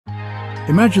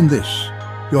Imagine this.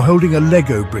 You're holding a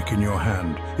Lego brick in your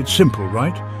hand. It's simple,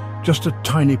 right? Just a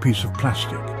tiny piece of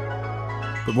plastic.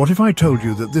 But what if I told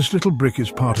you that this little brick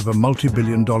is part of a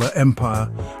multi-billion-dollar empire,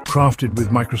 crafted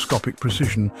with microscopic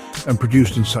precision and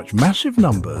produced in such massive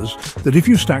numbers that if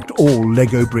you stacked all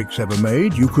Lego bricks ever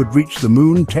made, you could reach the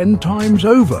moon 10 times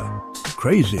over?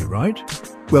 Crazy, right?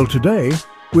 Well, today,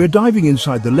 we're diving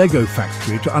inside the Lego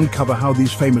factory to uncover how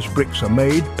these famous bricks are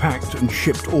made, packed and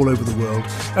shipped all over the world.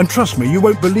 And trust me, you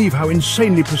won't believe how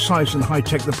insanely precise and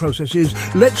high-tech the process is.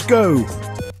 Let's go!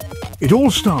 It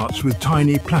all starts with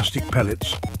tiny plastic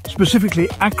pellets, specifically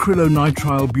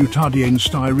acrylonitrile butadiene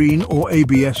styrene or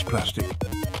ABS plastic.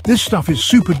 This stuff is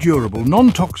super durable,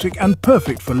 non-toxic and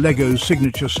perfect for Lego's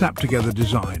signature snap-together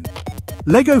design.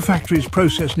 Lego factories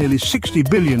process nearly 60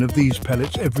 billion of these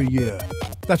pellets every year.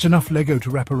 That's enough Lego to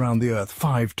wrap around the Earth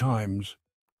 5 times.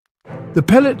 The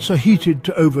pellets are heated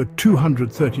to over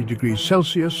 230 degrees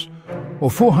Celsius or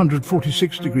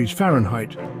 446 degrees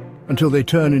Fahrenheit until they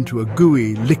turn into a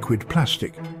gooey liquid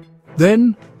plastic.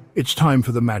 Then it's time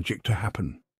for the magic to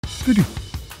happen.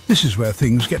 This is where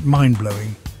things get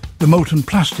mind-blowing. The molten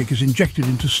plastic is injected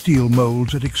into steel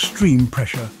molds at extreme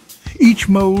pressure. Each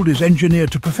mold is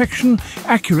engineered to perfection,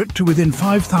 accurate to within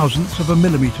 5/1000ths of a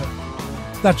millimeter.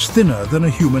 That's thinner than a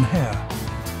human hair.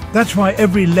 That's why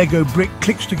every Lego brick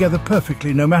clicks together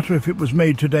perfectly, no matter if it was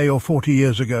made today or 40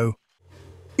 years ago.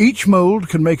 Each mold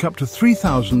can make up to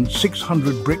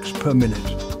 3,600 bricks per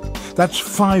minute. That's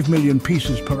 5 million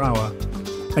pieces per hour.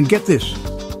 And get this,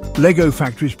 Lego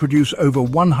factories produce over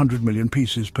 100 million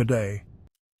pieces per day.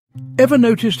 Ever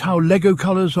noticed how Lego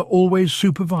colors are always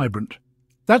super vibrant?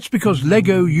 That's because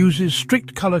Lego uses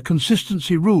strict color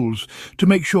consistency rules to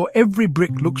make sure every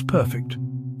brick looks perfect.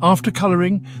 After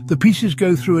coloring, the pieces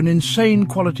go through an insane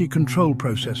quality control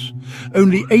process.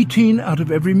 Only 18 out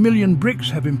of every million bricks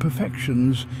have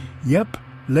imperfections. Yep,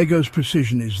 Lego's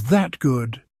precision is that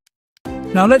good.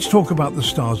 Now let's talk about the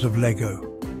stars of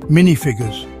Lego.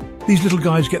 Minifigures. These little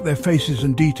guys get their faces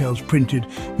and details printed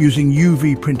using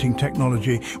UV printing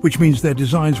technology, which means their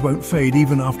designs won't fade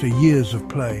even after years of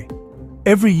play.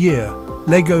 Every year,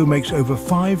 Lego makes over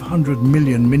 500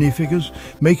 million minifigures,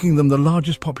 making them the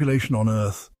largest population on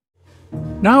Earth.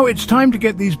 Now it's time to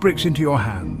get these bricks into your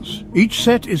hands. Each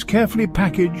set is carefully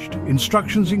packaged,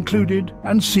 instructions included,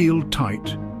 and sealed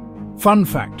tight. Fun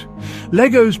fact,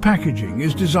 Lego's packaging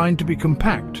is designed to be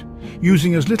compact,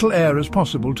 using as little air as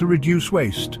possible to reduce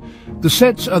waste. The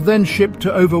sets are then shipped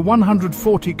to over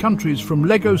 140 countries, from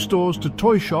Lego stores to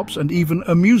toy shops and even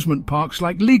amusement parks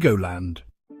like Legoland.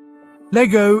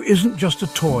 Lego isn't just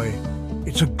a toy,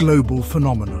 it's a global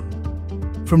phenomenon.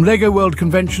 From Lego World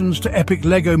conventions to epic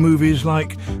Lego movies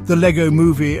like the Lego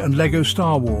Movie and Lego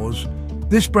Star Wars,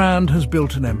 this brand has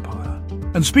built an empire.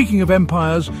 And speaking of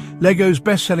empires, Lego's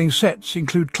best-selling sets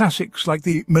include classics like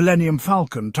the Millennium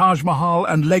Falcon, Taj Mahal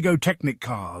and Lego Technic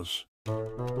cars.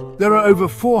 There are over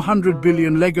 400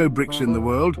 billion Lego bricks in the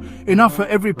world, enough for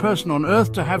every person on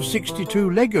Earth to have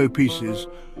 62 Lego pieces.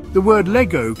 The word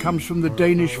Lego comes from the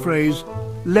Danish phrase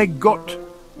 "leg godt,"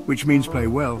 which means play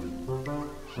well.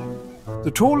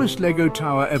 The tallest Lego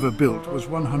tower ever built was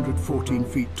 114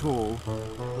 feet tall.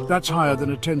 That's higher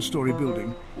than a 10-story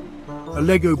building. A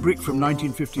Lego brick from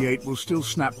 1958 will still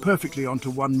snap perfectly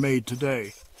onto one made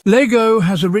today. Lego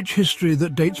has a rich history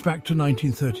that dates back to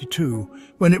 1932,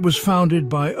 when it was founded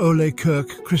by Ole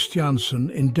Kirk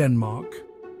Christiansen in Denmark.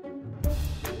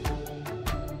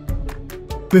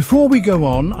 Before we go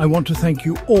on, I want to thank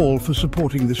you all for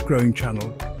supporting this growing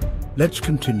channel. Let's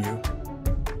continue.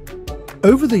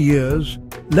 Over the years,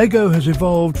 Lego has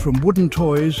evolved from wooden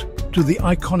toys to the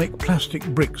iconic plastic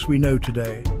bricks we know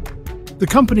today. The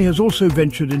company has also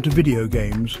ventured into video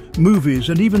games, movies,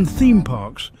 and even theme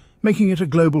parks, making it a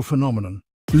global phenomenon.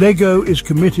 Lego is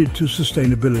committed to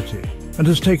sustainability and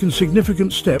has taken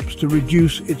significant steps to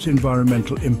reduce its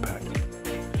environmental impact.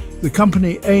 The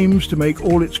company aims to make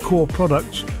all its core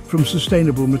products from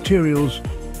sustainable materials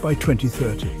by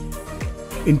 2030.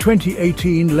 In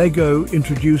 2018, Lego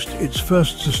introduced its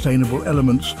first sustainable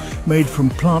elements made from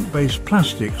plant-based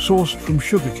plastic sourced from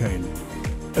sugarcane.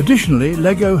 Additionally,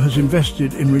 Lego has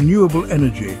invested in renewable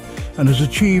energy and has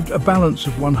achieved a balance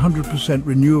of 100%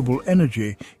 renewable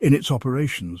energy in its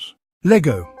operations.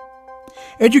 Lego.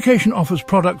 Education offers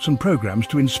products and programs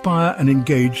to inspire and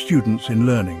engage students in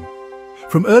learning.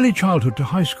 From early childhood to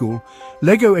high school,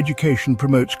 Lego Education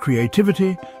promotes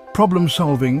creativity,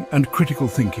 problem-solving and critical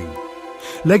thinking.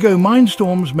 Lego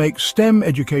Mindstorms make STEM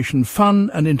education fun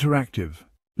and interactive.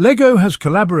 Lego has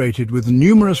collaborated with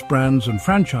numerous brands and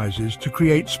franchises to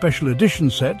create special edition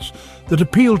sets that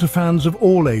appeal to fans of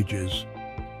all ages.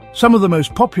 Some of the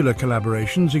most popular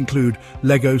collaborations include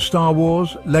LEGO Star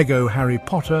Wars, LEGO Harry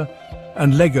Potter,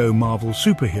 and LEGO Marvel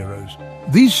Superheroes.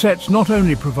 These sets not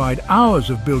only provide hours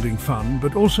of building fun,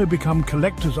 but also become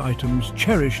collector's items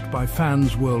cherished by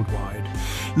fans worldwide.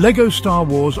 LEGO Star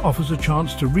Wars offers a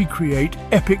chance to recreate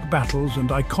epic battles and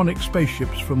iconic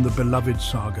spaceships from the beloved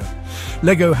saga.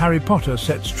 LEGO Harry Potter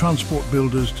sets transport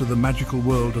builders to the magical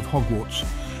world of Hogwarts.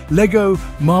 LEGO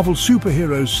Marvel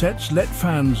Superheroes sets let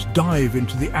fans dive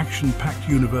into the action-packed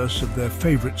universe of their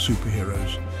favorite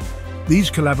superheroes.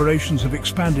 These collaborations have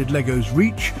expanded LEGO's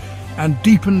reach and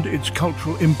deepened its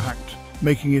cultural impact,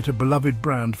 making it a beloved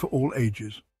brand for all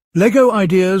ages. LEGO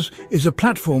Ideas is a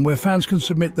platform where fans can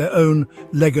submit their own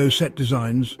LEGO set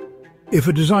designs. If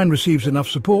a design receives enough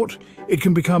support, it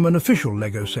can become an official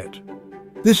LEGO set.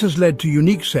 This has led to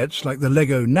unique sets like the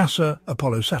LEGO NASA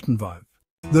Apollo Saturn V.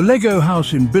 The LEGO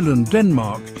house in Billund,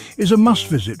 Denmark is a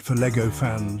must-visit for LEGO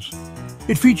fans.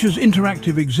 It features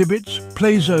interactive exhibits,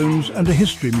 play zones and a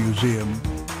history museum.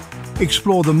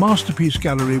 Explore the Masterpiece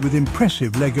Gallery with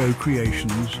impressive LEGO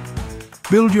creations.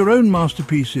 Build your own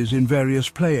masterpieces in various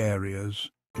play areas.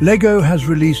 LEGO has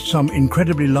released some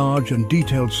incredibly large and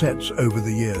detailed sets over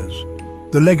the years.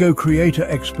 The LEGO creator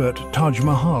expert Taj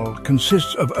Mahal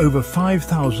consists of over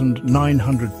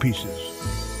 5,900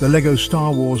 pieces. The LEGO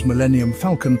Star Wars Millennium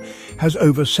Falcon has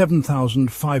over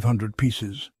 7,500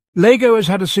 pieces. LEGO has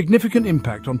had a significant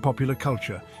impact on popular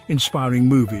culture, inspiring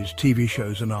movies, TV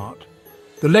shows and art.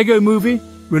 The LEGO Movie,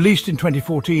 released in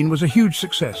 2014, was a huge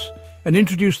success and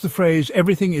introduced the phrase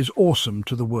 "everything is awesome"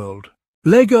 to the world.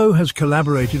 LEGO has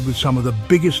collaborated with some of the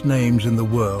biggest names in the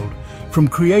world, from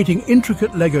creating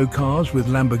intricate LEGO cars with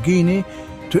Lamborghini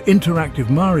to interactive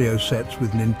Mario sets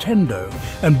with Nintendo,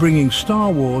 and bringing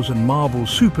Star Wars and Marvel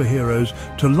superheroes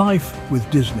to life with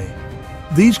Disney.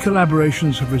 These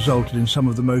collaborations have resulted in some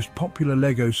of the most popular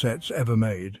LEGO sets ever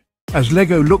made. As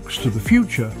LEGO looks to the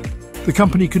future, the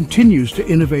company continues to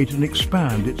innovate and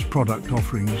expand its product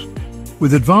offerings.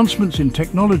 With advancements in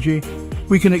technology,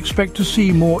 we can expect to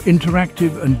see more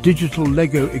interactive and digital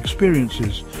LEGO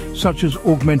experiences, such as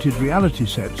augmented reality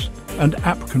sets and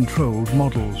app-controlled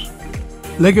models.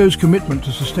 LEGO's commitment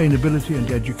to sustainability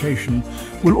and education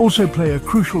will also play a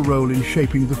crucial role in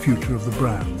shaping the future of the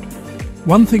brand.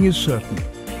 One thing is certain,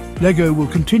 LEGO will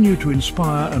continue to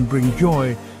inspire and bring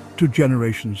joy to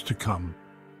generations to come.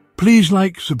 Please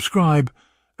like, subscribe,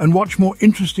 and watch more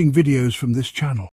interesting videos from this channel.